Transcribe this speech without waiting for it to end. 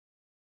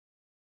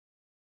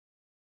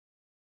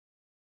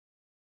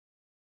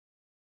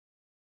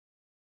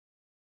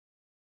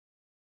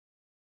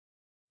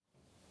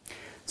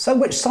So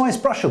which size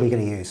brush are we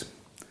going to use?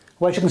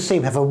 Well, as you can see,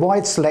 we have a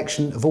wide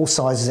selection of all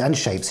sizes and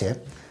shapes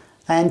here,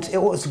 and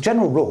as a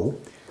general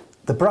rule,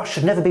 the brush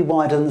should never be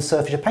wider than the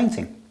surface you're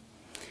painting.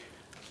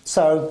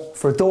 So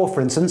for a door, for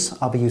instance,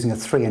 I'll be using a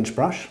 3-inch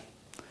brush.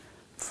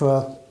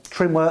 For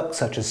trim work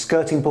such as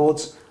skirting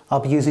boards, I'll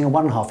be using a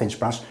 1.5-inch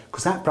brush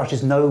because that brush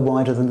is no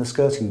wider than the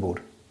skirting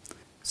board.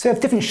 So we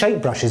have different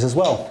shape brushes as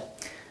well.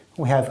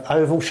 We have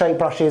oval shape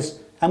brushes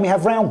and we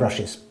have round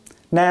brushes.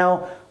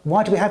 Now,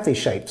 why do we have these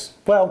shapes?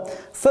 Well,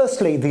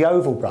 firstly, the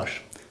oval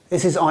brush.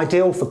 This is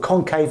ideal for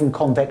concave and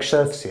convex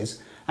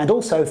surfaces and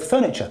also for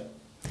furniture.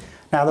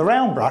 Now the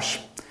round brush,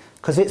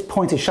 because of its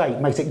pointed shape,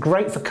 makes it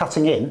great for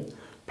cutting in,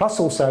 plus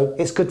also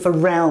it's good for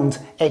round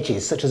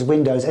edges such as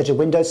edge of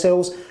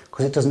windowsills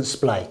because it doesn't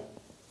splay.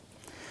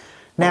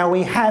 Now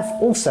we have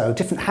also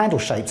different handle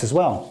shapes as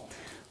well.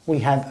 We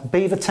have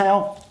beaver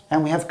tail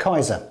and we have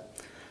Kaiser.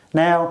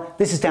 Now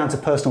this is down to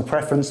personal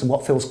preference and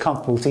what feels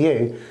comfortable to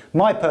you.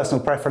 My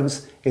personal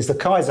preference is the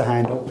Kaiser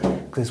handle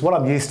because it's what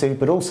I'm used to,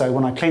 but also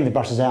when I clean the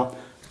brushes out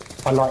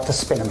I like to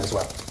spin them as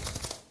well.